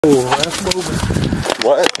Oh, that's moving.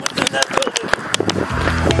 What?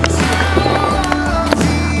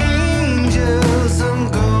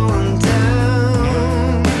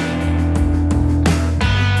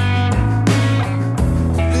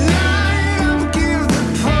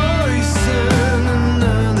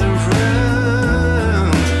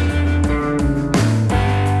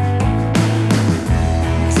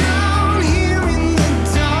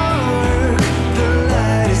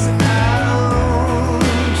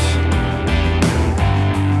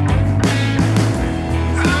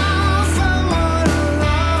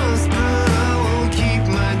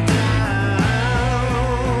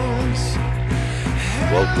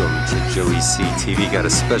 Welcome to JoeyCTV. Got a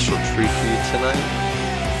special treat for you tonight.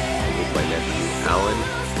 I'm with my nephew, Alan.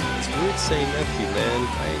 It's weird saying nephew, man.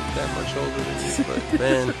 I ain't that much older than you, but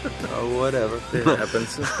man, oh, whatever. It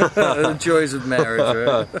happens. The joys of marriage,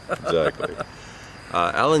 right? Exactly.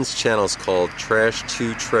 Alan's channel is called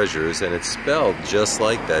TRASH2TREASURES, and it's spelled just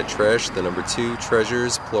like that. Trash, the number 2,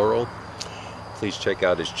 treasures, plural. Please check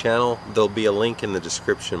out his channel. There'll be a link in the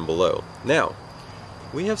description below. Now,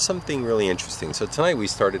 we have something really interesting. So tonight we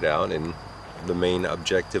started out, and the main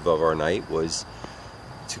objective of our night was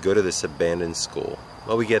to go to this abandoned school.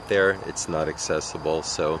 Well, we get there, it's not accessible,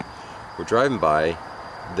 so we're driving by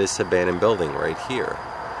this abandoned building right here.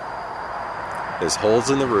 There's holes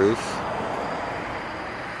in the roof,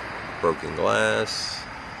 broken glass,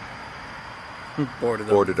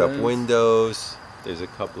 boarded up windows. There's a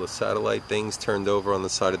couple of satellite things turned over on the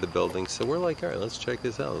side of the building. So we're like, all right, let's check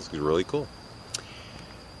this out. This is really cool.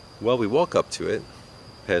 Well, we walk up to it,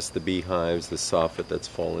 past the beehives, the soffit that's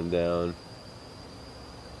fallen down,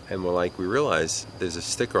 and we're like, we realize there's a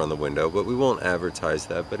sticker on the window, but we won't advertise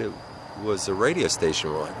that, but it was a radio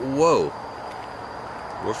station. We're like, whoa,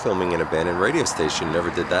 we're filming an abandoned radio station.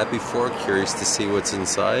 Never did that before, curious to see what's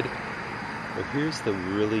inside. But here's the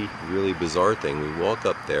really, really bizarre thing. We walk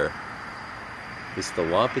up there, this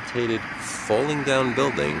dilapidated, falling down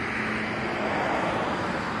building,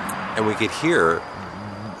 and we could hear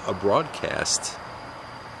a broadcast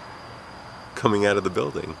coming out of the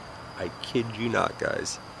building. I kid you not,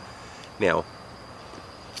 guys. Now,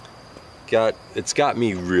 it's got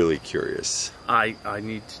me really curious. I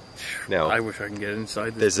need to, now, I wish I can get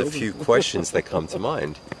inside this building. There's a few questions that come to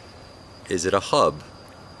mind. Is it a hub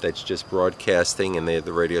that's just broadcasting and the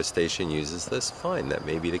radio station uses this? Fine, that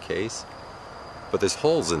may be the case. But there's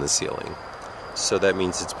holes in the ceiling. So that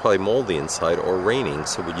means it's probably moldy inside or raining.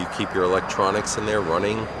 So would you keep your electronics in there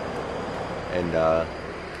running and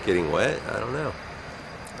getting wet? I don't know.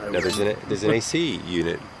 Now there's an AC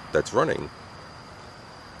unit that's running.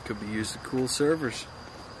 Could be used to cool servers.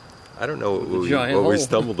 I don't know what we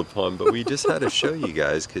stumbled upon, but we just had to show you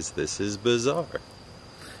guys because this is bizarre.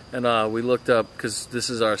 And we looked up, because this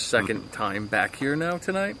is our second time back here now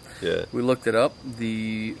tonight. Yeah. We looked it up.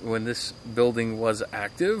 When this building was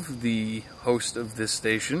active, the host of this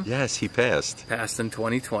station... Yes, he passed. Passed in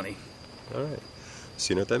 2020. All right.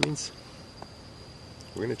 So you know what that means?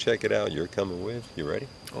 We're going to check it out. You're coming with. You ready?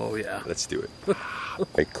 Oh, yeah. Let's do it.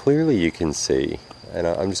 Right, clearly you can see, and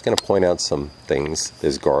I'm just going to point out some things.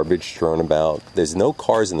 There's garbage thrown about. There's no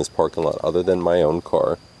cars in this parking lot other than my own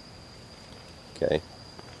car. Okay.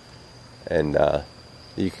 And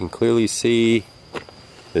you can clearly see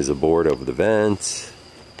there's a board over the vent.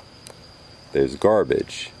 There's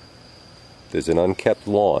garbage. There's an unkept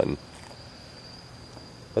lawn.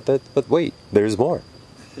 But wait, there's more.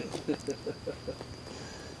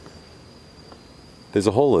 There's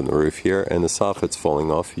a hole in the roof here, and the soffit's falling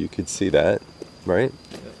off. You could see that, right?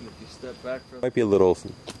 Definitely step back from... Might be a little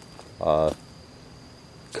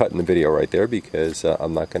cut in the video right there because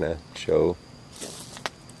I'm not going to show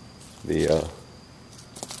the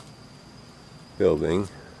building,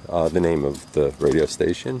 the name of the radio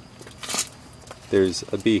station. There's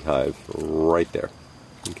a beehive right there.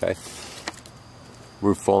 Okay,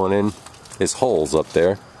 roof falling in. There's holes up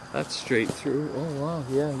there. That's straight through. Oh wow,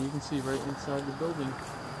 yeah, you can see right inside the building.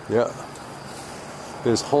 Yeah,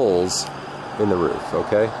 there's holes in the roof.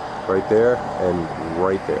 Okay, right there and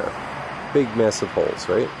right there, big massive holes.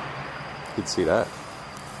 Right, you can see that.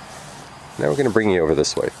 Now we're going to bring you over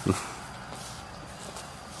this way.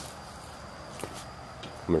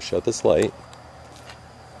 I'm going to shut this light.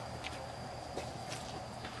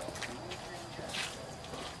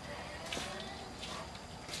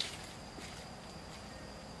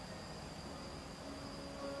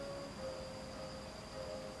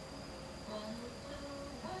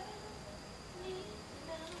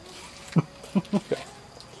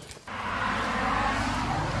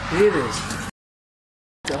 It is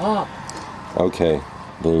dark. Okay,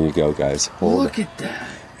 there you go, guys. Look at that.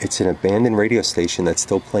 It's an abandoned radio station that's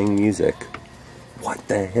still playing music. What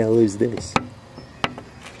the hell is this?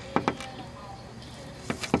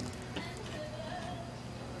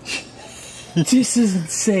 This is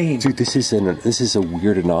insane. Dude, this is a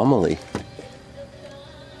weird anomaly.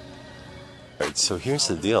 Alright, so here's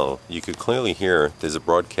the deal. You could clearly hear there's a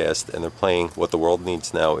broadcast and they're playing What the World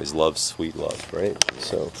Needs Now is Love, Sweet Love, right?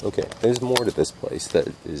 So, okay, there's more to this place that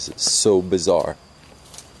is so bizarre.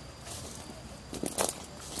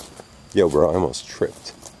 Yo, bro, I almost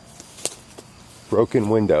tripped. Broken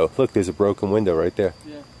window. Look, there's a broken window right there.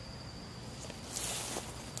 Yeah.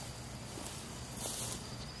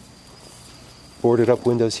 Boarded up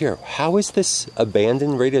windows here. How is this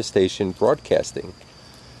abandoned radio station broadcasting?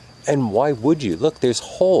 And why would you? Look, there's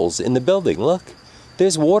holes in the building. Look,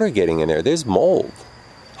 there's water getting in there. There's mold.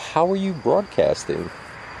 How are you broadcasting? Need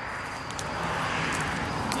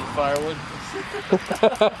firewood?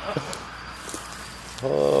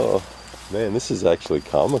 Oh, man, this is actually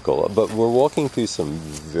comical. But we're walking through some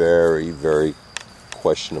very, very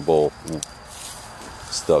questionable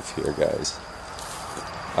stuff here, guys.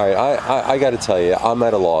 All right, I got to tell you, I'm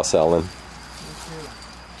at a loss, Ellen.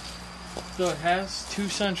 So it has 2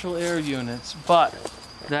 central air units, but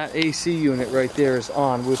that AC unit right there is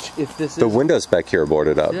on, which if this is... The windows back here are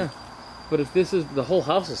boarded up. Yeah, but if this is... The whole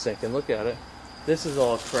house is sinking, look at it. This is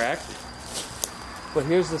all cracked. But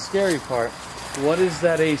here's the scary part. What is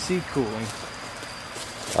that AC cooling?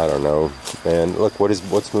 I don't know, man. Look,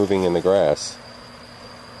 what's moving in the grass?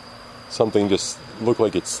 Something just looked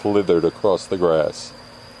like it slithered across the grass.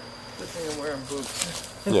 Good thing I'm wearing boots.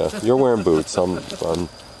 Yeah, you're wearing boots. I'm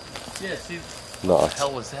Yeah, see, not. what the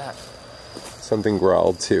hell was that? Something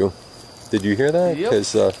growled too. Did you hear that? Yep.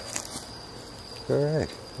 Because, alright,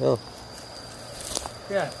 well.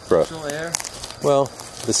 Yeah, Bro. central air. Well,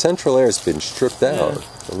 the central air's been stripped out,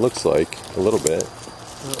 it looks like, a little bit.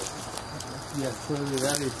 Yeah, clearly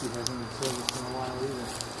that AC hasn't been serviced in a while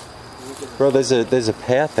either. Bro, there's a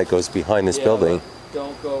path that goes behind this building.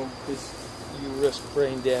 Don't go, because you risk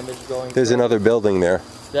brain damage going. There's another building there.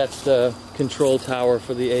 That's the control tower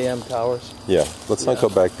for the AM towers. Yeah, let's not go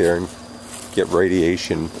back there and get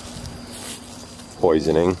radiation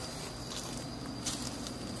poisoning.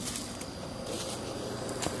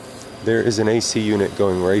 There is an AC unit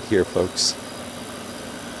going right here, folks.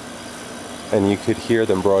 And you could hear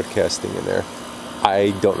them broadcasting in there.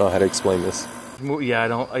 I don't know how to explain this.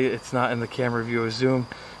 Yeah, it's not in the camera view of Zoom.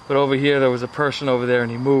 But over here, there was a person over there and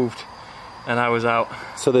he moved. And I was out.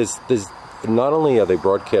 So there's not only are they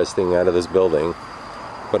broadcasting out of this building,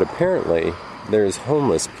 but apparently there's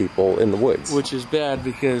homeless people in the woods. Which is bad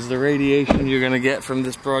because the radiation you're going to get from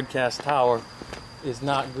this broadcast tower is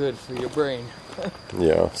not good for your brain.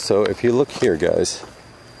 Yeah, so if you look here, guys.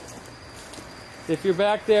 If you're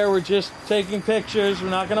back there, we're just taking pictures. We're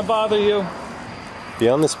not going to bother you.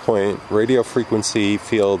 Beyond this point, radio frequency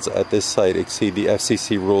fields at this site exceed the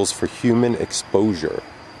FCC rules for human exposure.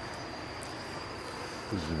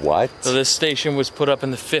 What? So this station was put up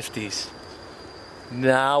in the 50s.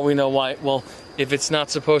 Now we know why. Well, if it's not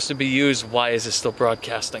supposed to be used, why is it still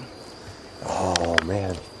broadcasting? Oh,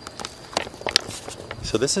 man.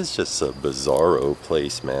 So this is just a bizarro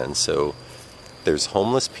place, man. So there's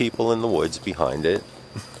homeless people in the woods behind it.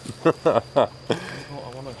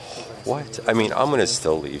 What? I mean, I'm going to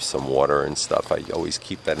still leave some water and stuff. I always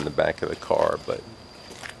keep that in the back of the car, but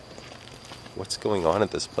what's going on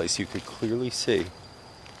at this place? You could clearly see.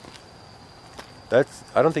 I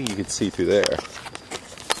don't think you could see through there.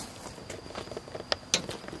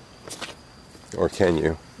 Or can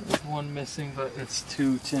you? There's one missing, but it's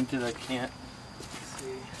too tinted. I can't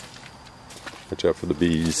see. Watch out for the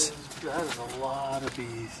bees. That is a lot of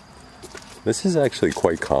bees. This is actually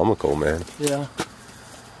quite comical, man. Yeah.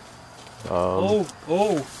 What?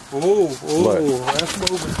 That's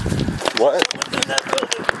moving. What? What's in that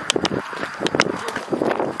building?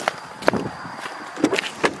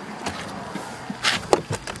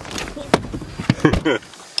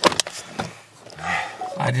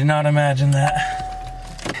 I did not imagine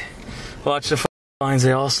that. Watch the lines,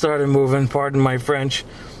 they all started moving, pardon my French.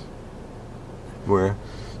 Where?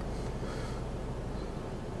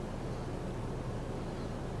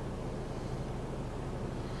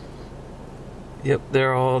 Yep,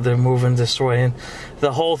 they're moving, they're swaying.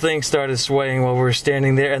 The whole thing started swaying while we were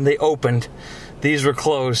standing there, and they opened. These were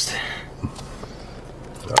closed.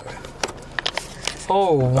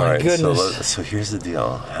 Oh my goodness. So here's the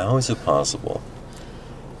deal. How is it possible,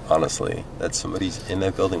 honestly, that somebody's in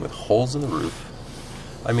that building with holes in the roof?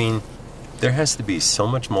 I mean, there has to be so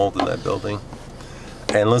much mold in that building.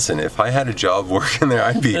 And listen, if I had a job working there,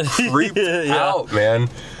 I'd be creeped out, man.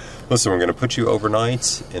 Listen, we're going to put you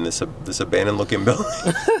overnight in this abandoned-looking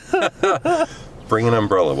building. Bring an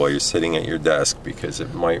umbrella while you're sitting at your desk because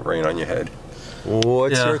it might rain on your head.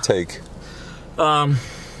 What's your take? I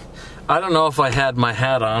don't know if I had my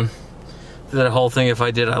hat on. That whole thing, if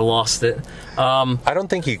I did, I lost it. I don't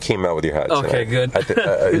think you came out with your hat tonight. Okay, good.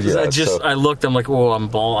 Yeah, I looked, I'm like, oh, I'm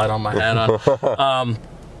bald, I don't have my hat on.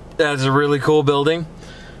 That's a really cool building.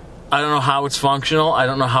 I don't know how it's functional. I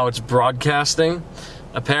don't know how it's broadcasting.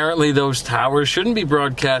 Apparently, those towers shouldn't be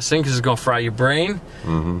broadcasting because it's going to fry your brain.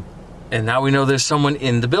 Mm-hmm. And now we know there's someone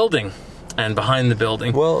in the building and behind the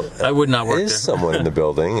building. Well, I would not work there. There is someone in the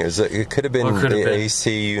building. It could have been the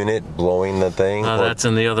AC unit blowing the thing. No, that's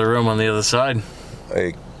in the other room on the other side.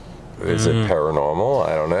 Is it paranormal?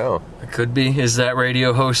 I don't know. It could be. Is that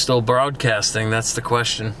radio host still broadcasting? That's the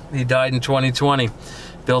question. He died in 2020.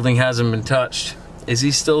 Building hasn't been touched. Is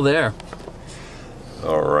he still there?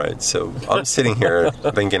 All right, so I'm sitting here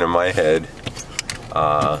thinking in my head,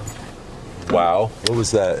 wow, what was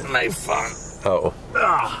that? My phone. Oh.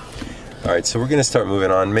 All right, so we're going to start moving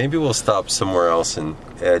on. Maybe we'll stop somewhere else and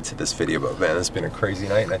add to this video, but man, it's been a crazy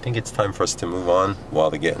night, and I think it's time for us to move on while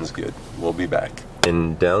the getting's good. We'll be back.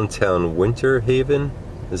 In downtown Winter Haven,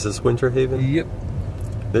 is this Winter Haven? Yep.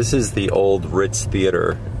 This is the old Ritz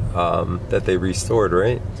Theater that they restored,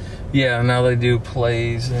 right? Yeah, now they do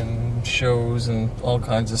plays and shows and all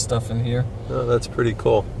kinds of stuff in here. Oh, that's pretty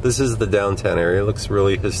cool. This is the downtown area. It looks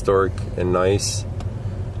really historic and nice.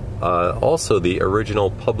 Also, the original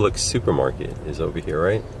Publix supermarket is over here,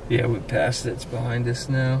 right? Yeah, we passed it. It's behind us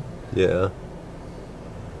now. Yeah.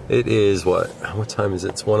 It is, what time is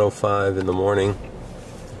it? It's 1:05 in the morning.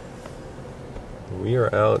 We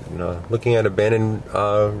are out looking at abandoned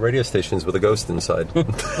radio stations with a ghost inside.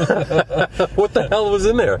 What the hell was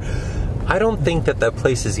in there? I don't think that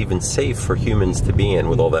place is even safe for humans to be in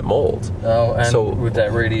with all that mold. Oh, and with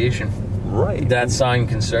that radiation. Right. That sign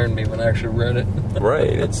concerned me when I actually read it. Right.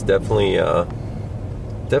 It's definitely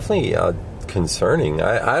concerning.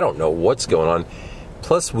 I don't know what's going on.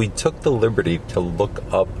 Plus, we took the liberty to look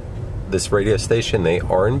up this radio station. They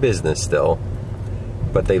are in business still,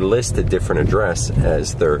 but they list a different address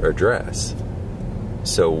as their address.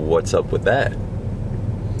 So what's up with that?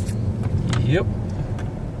 Yep.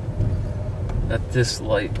 At this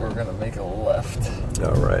light, we're going to make a left.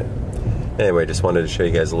 All right. Anyway, just wanted to show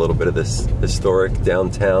you guys a little bit of this historic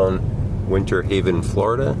downtown Winter Haven,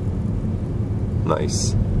 Florida.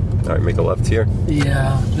 Nice. All right, make a left here.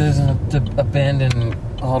 Yeah, there's an abandoned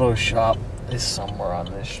auto shop is somewhere on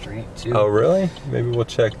this street, too. Oh, really? Maybe we'll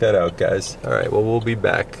check that out, guys. All right, well, we'll be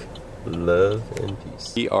back. Love and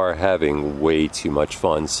peace. We are having way too much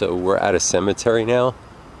fun. So we're at a cemetery now.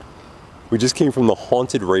 We just came from the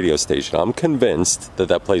haunted radio station. I'm convinced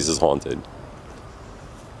that place is haunted.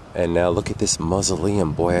 And now look at this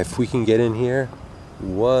mausoleum, boy. If we can get in here,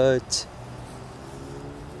 what?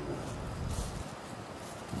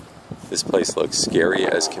 This place looks scary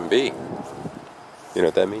as can be. You know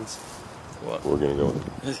what that means? What? We're gonna go in.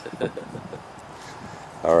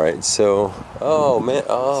 All right, so, oh man,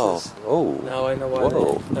 oh. Now I know why they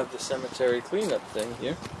have the cemetery cleanup thing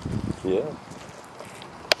here. Yeah.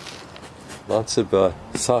 Lots of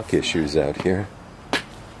sock issues out here.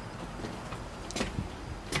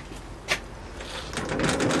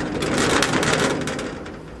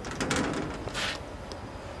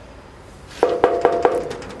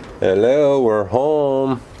 Hello, we're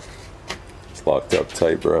home. It's locked up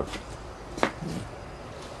tight, bro.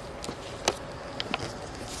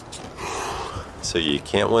 So you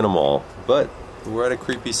can't win them all. But we're at a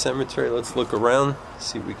creepy cemetery. Let's look around,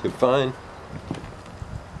 see what we can find.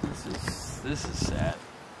 This is sad.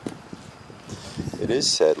 It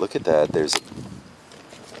is sad. Look at that. There's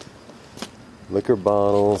liquor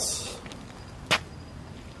bottles.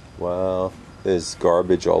 Wow. There's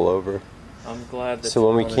garbage all over. I'm glad that so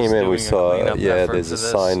when we came in, we saw, yeah, there's a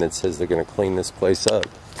sign that says they're going to clean this place up.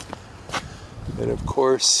 And of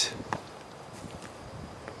course,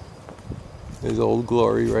 there's Old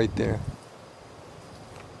Glory right there.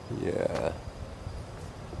 Yeah.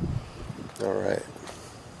 All right.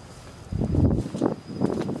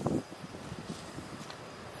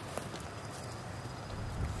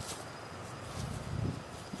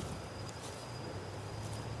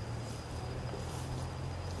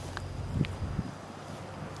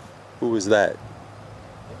 Who was that? I do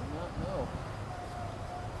not know.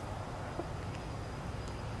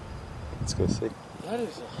 Let's go see. That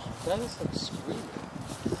is some screaming.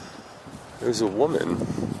 There's a woman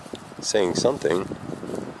saying something.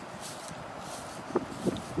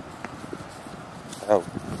 How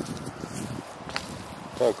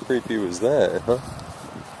creepy was that, huh?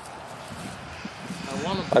 I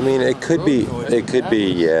want to I mean, it could be,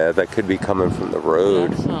 yeah, that could be coming from the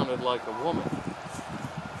road. That sounded like a woman.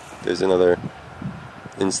 There's another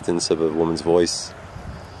instance of a woman's voice.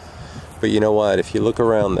 But you know what? If you look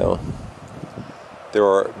around, though, there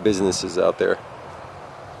are businesses out there.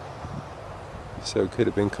 So it could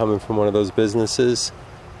have been coming from one of those businesses.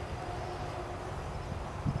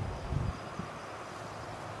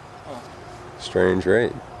 Strange,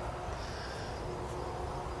 right?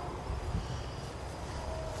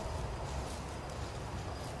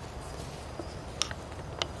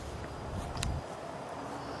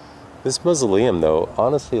 This mausoleum, though,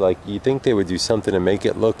 honestly, like, you think they would do something to make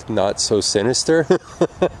it look not so sinister?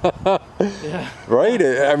 Yeah. Right?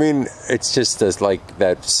 I mean, it's just this, like,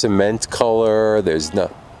 that cement color. There's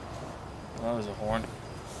no... That was a horn.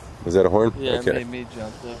 Was that a horn? Yeah, okay. It made me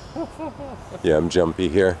jump though. Yeah, I'm jumpy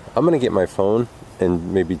here. I'm going to get my phone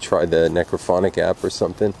and maybe try the Necrophonic app or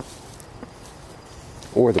something.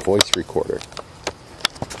 Or the voice recorder.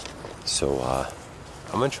 So,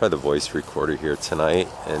 I'm going to try the voice recorder here tonight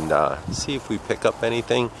and see if we pick up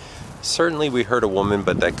anything. Certainly we heard a woman,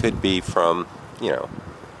 but that could be from, you know,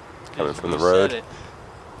 coming from the road.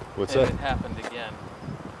 What's that? It happened again.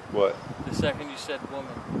 What? The second you said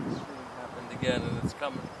woman, it happened again and it's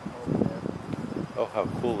coming from over there. Oh, how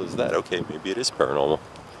cool is that? Okay, maybe it is paranormal.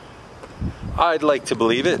 I'd like to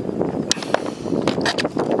believe it.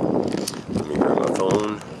 Let me grab my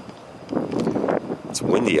phone. It's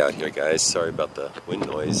windy out here, guys. Sorry about the wind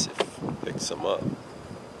noise if it picks them up.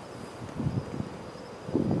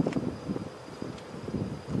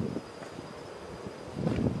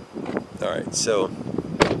 Alright, so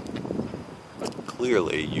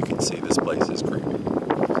clearly you can see this place is creepy.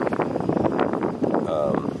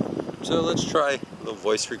 So let's try a little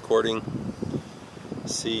voice recording.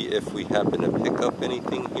 See if we happen to pick up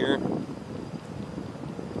anything here.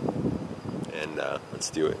 And let's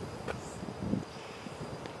do it.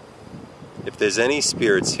 If there's any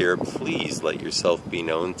spirits here, please let yourself be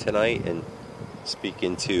known tonight and speak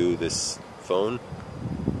into this phone.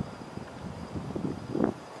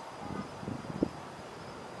 Do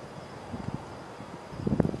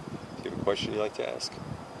you have a question you'd like to ask?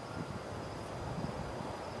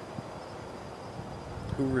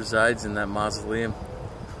 Who resides in that mausoleum?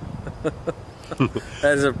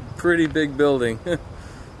 That is a pretty big building.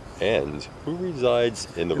 And who resides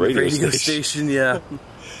in the radio station? Yeah.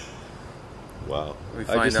 Wow. We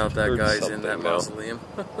find out that guy's in that mausoleum.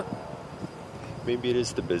 Maybe it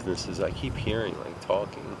is the businesses I keep hearing, like,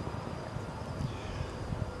 talking.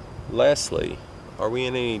 Lastly, are we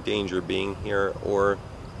in any danger being here? Or,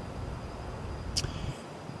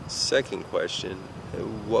 second question,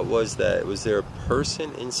 what was that? Was there a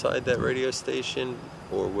person inside that radio station,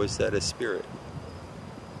 or was that a spirit?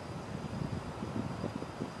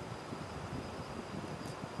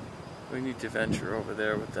 We need to venture over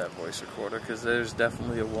there with that voice recorder because there's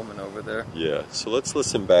definitely a woman over there. Yeah, so let's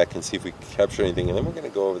listen back and see if we can capture anything, and then we're going to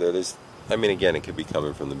go over there. There's, I mean, again, it could be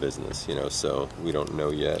coming from the business, you know, so we don't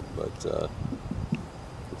know yet, but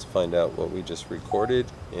let's find out what we just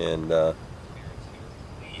recorded, and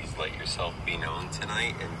please let yourself be known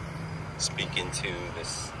tonight and speak into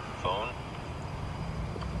this phone.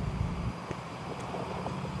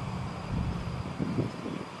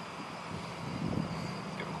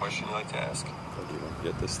 Question you'd like to ask? Or do you want to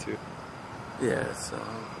get this too? Yeah, so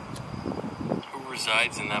who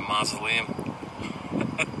resides in that mausoleum?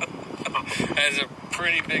 That's a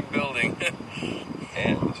pretty big building.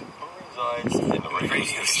 And who resides in the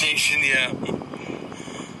radio station? Yeah.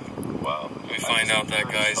 Wow. We find out that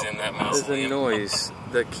guy's in that mausoleum. There's a noise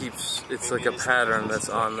that keeps, it's like a pattern that's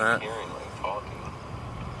on that.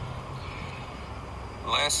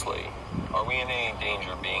 Lastly, are we in any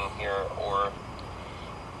danger being here, or...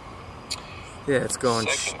 Yeah, it's going.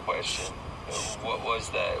 Second question, what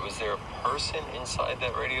was that? Was there a person inside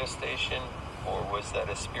that radio station, or was that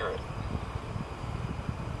a spirit?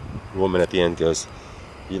 The woman at the end goes,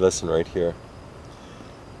 you listen right here.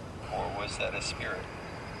 Or was that a spirit?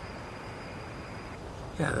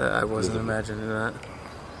 Yeah, I wasn't imagining that.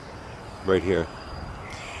 Right here.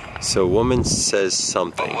 So a woman says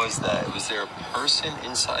something. What was that? Was there a person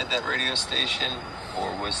inside that radio station,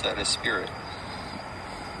 or was that a spirit?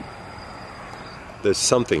 There's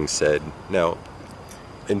something said. Now,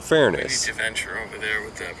 in fairness, we need to venture over there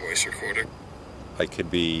with that voice recorder. I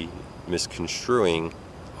could be misconstruing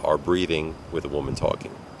our breathing with a woman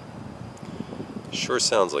talking. Sure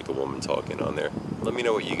sounds like a woman talking on there. Let me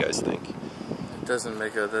know what you guys think. It doesn't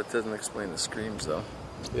make a, that doesn't explain the screams though.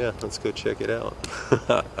 Yeah, let's go check it out.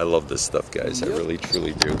 I love this stuff, guys. Yep. I really,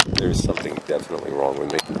 truly do. There's something definitely wrong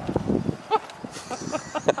with me.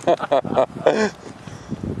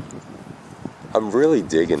 I'm really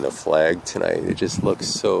digging the flag tonight. It just looks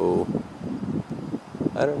so,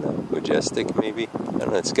 I don't know, majestic maybe? I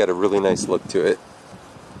don't know, it's got a really nice look to it.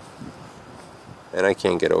 And I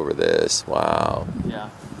can't get over this. Wow. Yeah.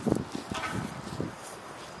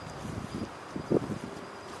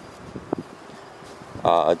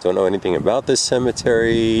 I don't know anything about this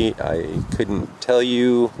cemetery. I couldn't tell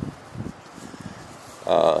you.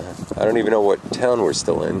 I don't even know what town we're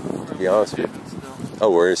still in, to be honest with you.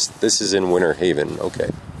 Oh, this is in Winter Haven. Okay.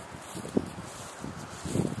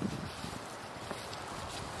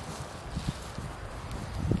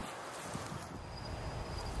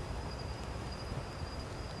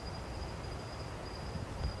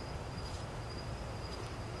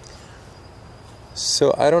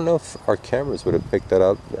 So I don't know if our cameras would have picked that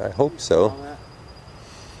up. I hope so.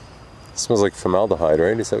 It smells like formaldehyde,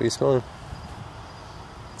 right? Is that what you're smelling?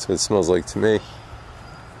 That's what it smells like to me.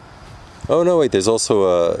 Oh no, wait, there's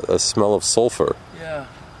also a smell of sulfur. Yeah.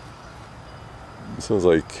 It smells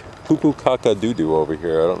like poo-poo caca doo-doo over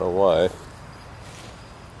here. I don't know why.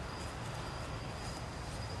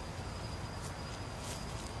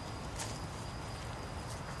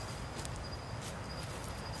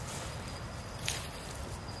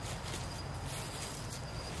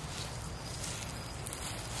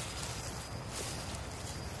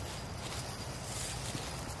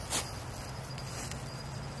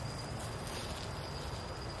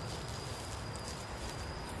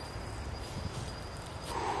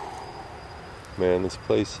 Man, this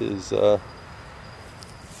place is,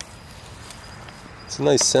 it's a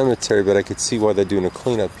nice cemetery, but I could see why they're doing a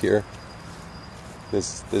cleanup here.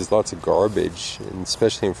 There's lots of garbage, and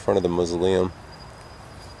especially in front of the mausoleum.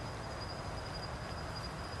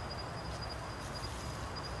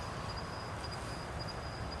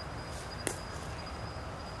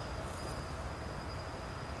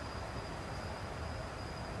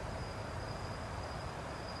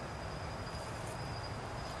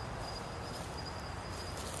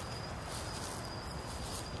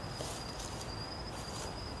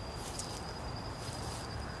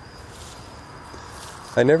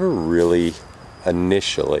 I never really,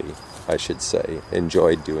 initially, I should say,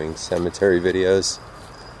 enjoyed doing cemetery videos,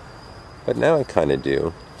 but now I kind of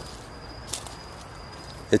do.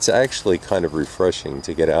 It's actually kind of refreshing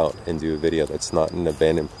to get out and do a video that's not in an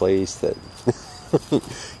abandoned place, that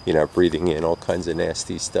you're not breathing in all kinds of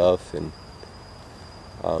nasty stuff, and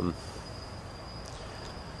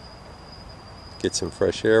get some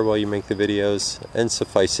fresh air while you make the videos. And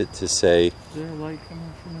suffice it to say, Is there a light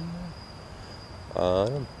coming from in there? I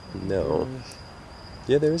don't know.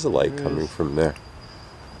 Yeah, there is a light coming from there.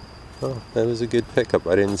 Oh, that was a good pickup.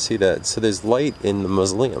 I didn't see that. So there's light in the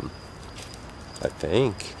mausoleum, I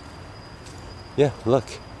think. Yeah, look.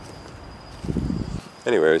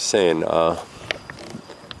 Anyway, I was saying, I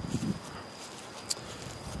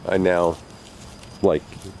now like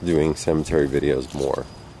doing cemetery videos more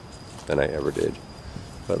than I ever did.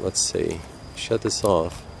 But let's see. Shut this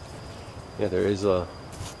off. Yeah, there is a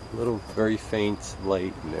little very faint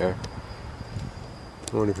light in there.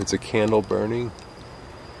 I wonder if it's a candle burning.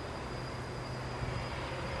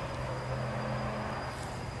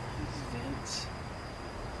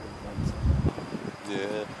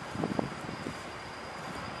 Yeah.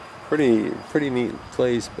 Pretty neat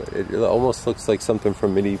place, but it almost looks like something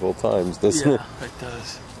from medieval times, doesn't it? Yeah, it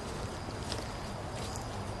does.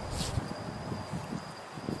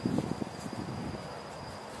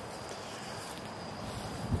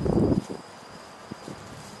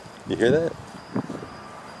 You hear that?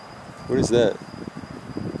 What is that?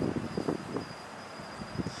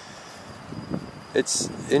 It's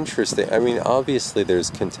interesting. I mean, obviously there's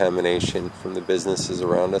contamination from the businesses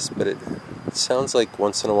around us, but it sounds like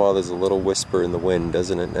once in a while there's a little whisper in the wind,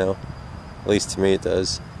 doesn't it now? At least to me it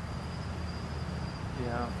does.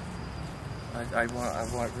 Yeah. I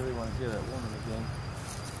really want to hear that woman again.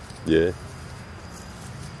 Yeah.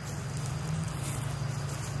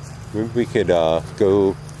 Maybe we could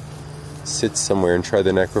go sit somewhere and try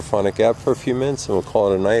the necrophonic app for a few minutes, and we'll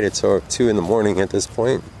call it a night. It's 2 in the morning at this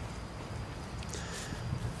point.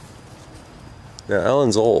 Now,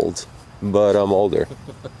 Alan's old, but I'm older.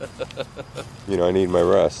 You know, I need my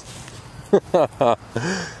rest.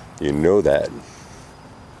 You know that.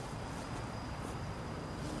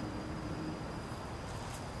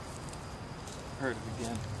 Heard it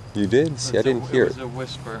again. You did? See, I didn't hear it. It was a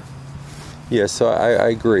whisper. Yeah, so I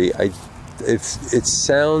agree. It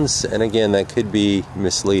sounds, and again, that could be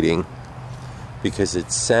misleading, because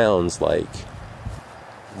it sounds like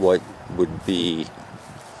what would be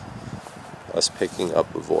us picking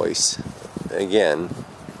up a voice. Again,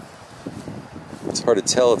 it's hard to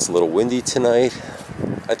tell. It's a little windy tonight.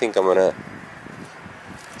 I think I'm gonna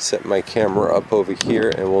set my camera up over here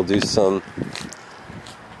and we'll do some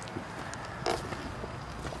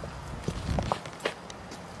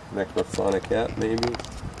necrophonic app maybe.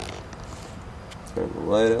 Turn the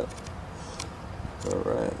light up.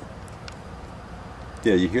 Alright.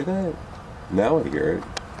 Yeah, you hear that? Now I hear it.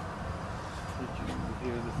 Did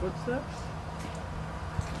you hear the footsteps?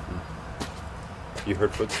 You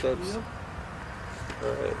heard footsteps? Yep.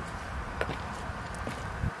 Alright.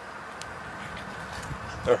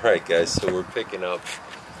 Alright guys, so we're picking up.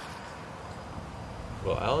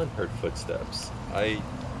 Well, Alan heard footsteps. I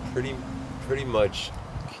pretty much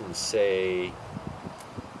can say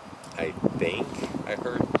I think I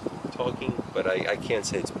heard talking, but I can't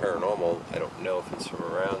say it's paranormal. I don't know if it's from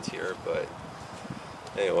around here, but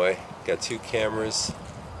anyway, got 2 cameras.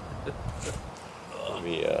 Let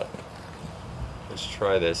me let's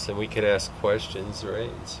try this, and we could ask questions, right,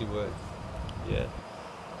 and see what. Yeah.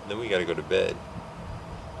 And then we got to go to bed.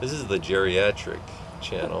 This is the geriatric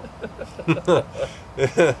channel.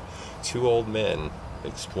 2 old men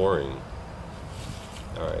exploring.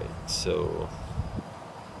 Alright, so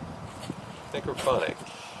necrophonic.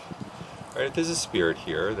 Alright, there's a spirit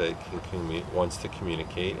here that wants to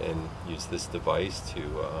communicate and use this device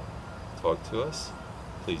to talk to us.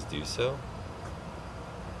 Please do so.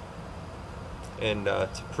 And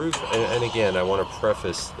to prove, and again, I want to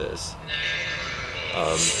preface this.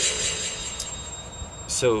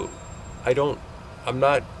 So, I'm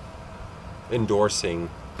not endorsing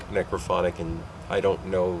necrophonic, and I don't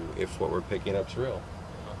know if what we're picking up is real.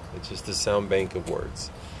 It's just a sound bank of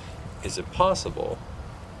words. Is it possible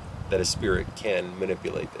that a spirit can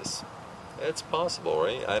manipulate this? It's possible,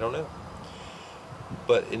 right? I don't know.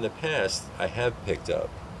 But in the past, I have picked up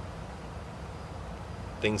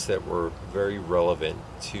things that were very relevant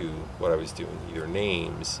to what I was doing, either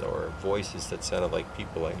names or voices that sounded like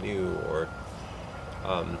people I knew, or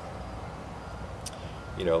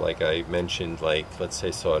you know, like I mentioned, like, let's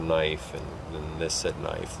say saw a knife and then this said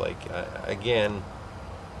knife. Like, again,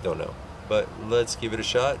 don't know, but let's give it a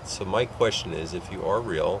shot. So my question is, if you are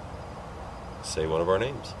real, say one of our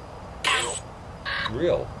names.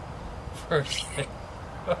 Real. First thing.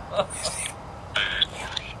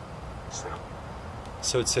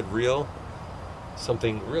 So it said real,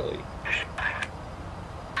 something really.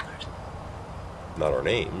 Not our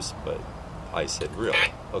names, but I said real.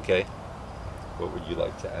 Okay. What would you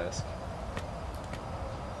like to ask?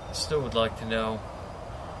 I still would like to know,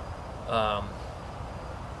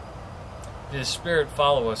 did a spirit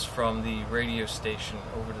follow us from the radio station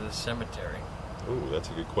over to the cemetery? Ooh, that's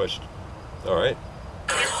a good question. All right.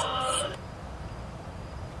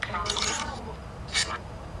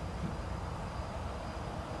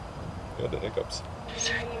 Got the hiccups.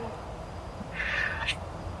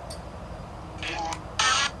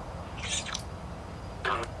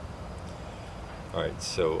 Alright,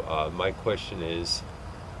 so my question is,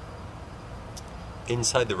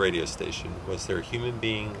 inside the radio station, was there a human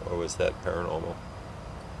being or was that paranormal?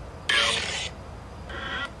 Yes.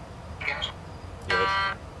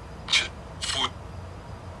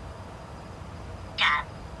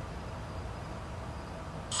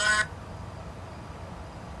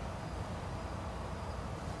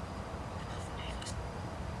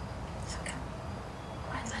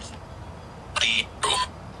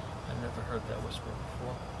 Heard that whisper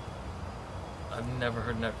before. I've never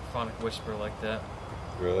heard an necrophonic whisper like that.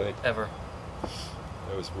 Really? Ever.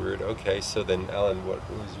 That was weird. Okay, so then, Alan, what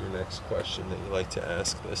was your next question that you'd like to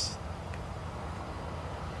ask this?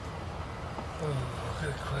 Oh,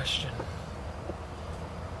 good question.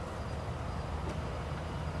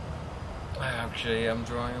 I'm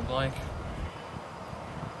drawing a blank.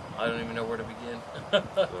 I don't even know where to begin. All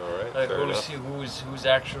right, who's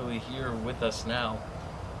actually here with us now,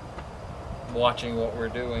 watching what we're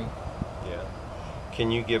doing? Yeah.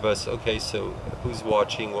 Can you give us, okay, so who's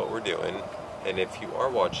watching what we're doing? And if you are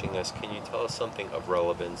watching us, can you tell us something of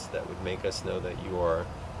relevance that would make us know that you are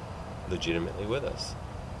legitimately with us?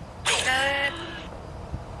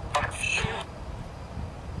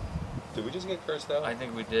 Did we just get cursed out? I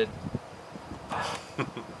think we did.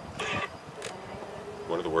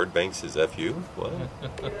 One of the word banks is F-U? What?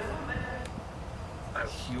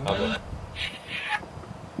 Human?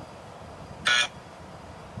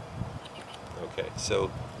 Okay,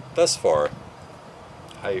 so thus far,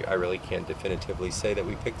 I really can't definitively say that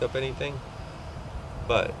we picked up anything.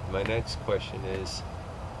 But my next question is,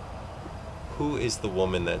 who is the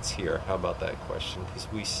woman that's here? How about that question? Because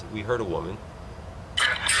we heard a woman.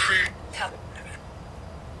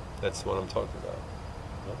 That's what I'm talking about.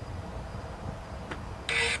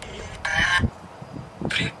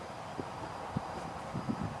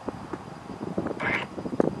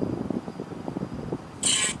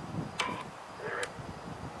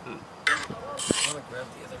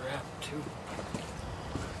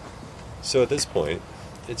 So at this point,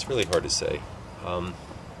 it's really hard to say.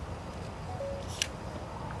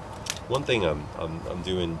 One thing I'm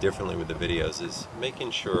doing differently with the videos is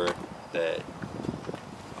making sure that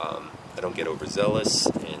I don't get overzealous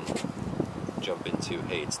and jump into,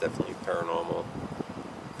 hey, it's definitely paranormal.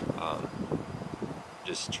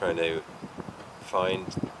 Just trying to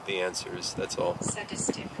find the answers, that's all. It's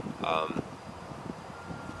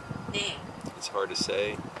hard to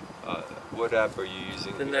say. What app are you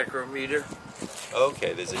using? The Necrometer.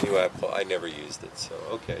 Okay, there's a new app. I never used it, so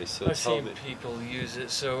okay. So I've seen people use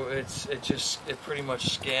it. So it pretty much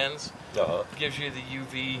scans, gives you the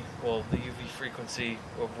UV frequency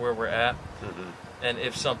of where we're at, and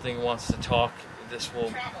if something wants to talk, this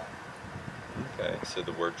will. Okay, so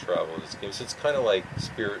the word travel is given. So it's kind of like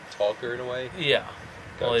Spirit Talker in a way. Yeah.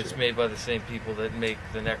 Gotcha. Well, it's made by the same people that make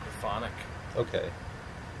the Necrophonic. Okay.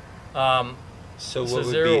 So what is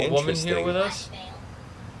would there be a woman here with us?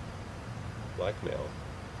 Blackmail.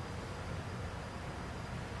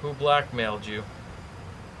 Who blackmailed you?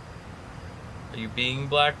 Are you being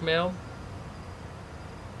blackmailed?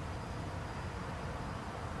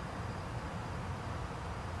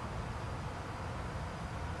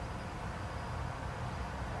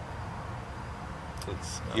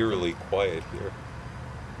 It's eerily quiet here.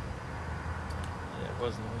 Yeah, it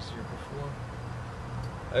was noisier before.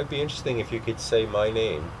 That'd be interesting if you could say my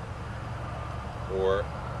name or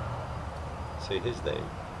say his name.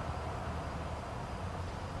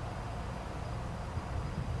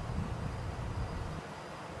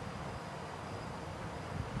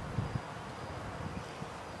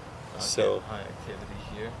 So high activity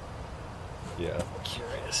here. Yeah.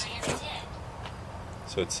 Curious.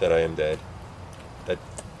 So it said I am dead. That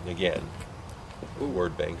again. Ooh,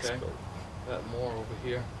 word banks. Okay. Got more over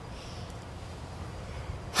here.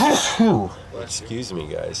 Excuse me,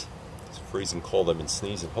 guys. It's freezing cold. I've been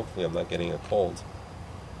sneezing. Hopefully, I'm not getting a cold.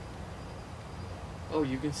 Oh,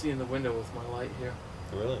 you can see in the window with my light here.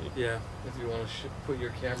 Really? Yeah. If you want to put your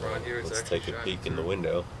camera on here, it's Let's actually take a shining peek in through. the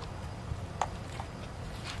window. I'll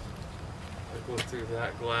go through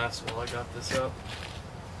that glass while I got this up.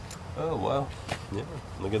 Oh wow! Yeah,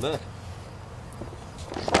 look at that.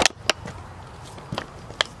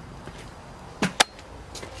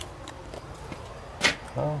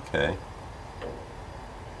 Okay.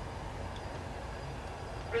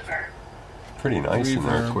 Pretty nice in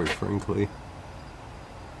there, quite frankly.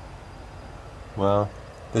 Well,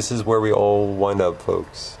 this is where we all wind up,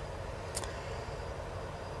 folks.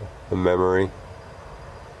 A memory,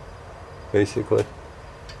 basically.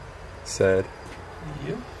 Sad.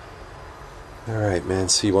 Yeah. All right, man.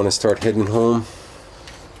 So you want to start heading home,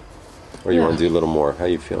 or you want to do a little more? How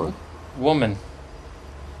you feeling? Woman.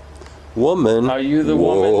 Woman. Are you the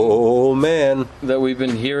woman man that we've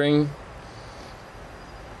been hearing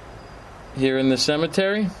here in the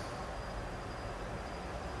cemetery?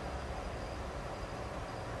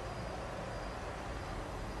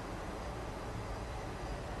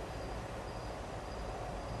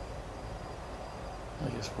 I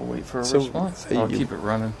guess we'll wait for a response. I'll keep it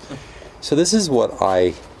running. So this is what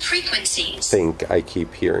I think I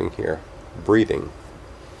keep hearing here. Breathing.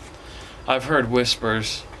 I've heard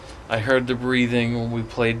whispers. I heard the breathing when we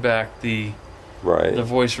played back the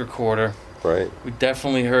voice recorder. Right. We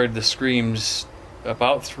definitely heard the screams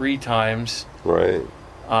about 3 times. Right.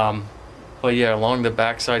 But yeah, along the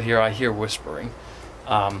backside here, I hear whispering.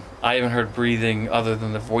 I haven't heard breathing other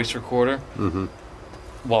than the voice recorder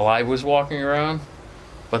while I was walking around.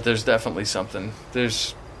 But there's definitely something.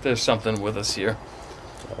 There's something with us here.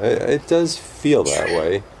 It does feel that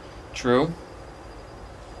way. True.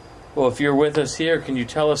 Well, if you're with us here, can you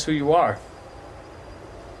tell us who you are?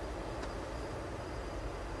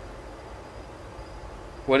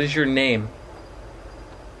 What is your name?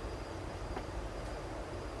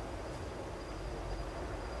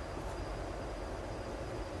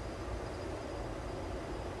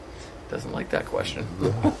 Doesn't like that question.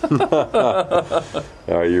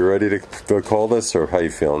 Are you ready to call this, or how you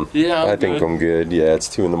feeling? Yeah, I think I'm good. Yeah, it's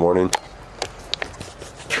 2 in the morning.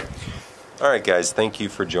 All right, guys. Thank you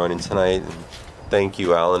for joining tonight. And thank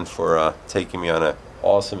you, Alan, for taking me on an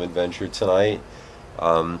awesome adventure tonight.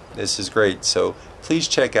 This is great. So please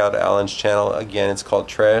check out Alan's channel. Again, it's called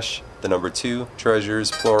Trash, the number 2, Treasures,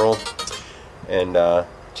 plural. And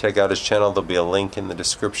check out his channel. There'll be a link in the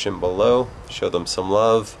description below. Show them some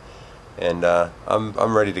love. And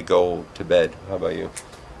I'm ready to go to bed. How about you?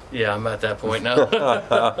 Yeah, I'm at that point now.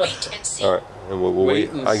 All right, and we'll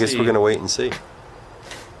wait. I guess we're gonna wait and see.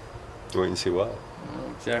 Wait and see what?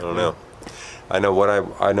 Exactly. I don't know. I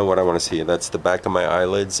know what I want to see. That's the back of my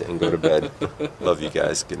eyelids, and go to bed. Love you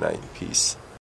guys. Good night. Peace.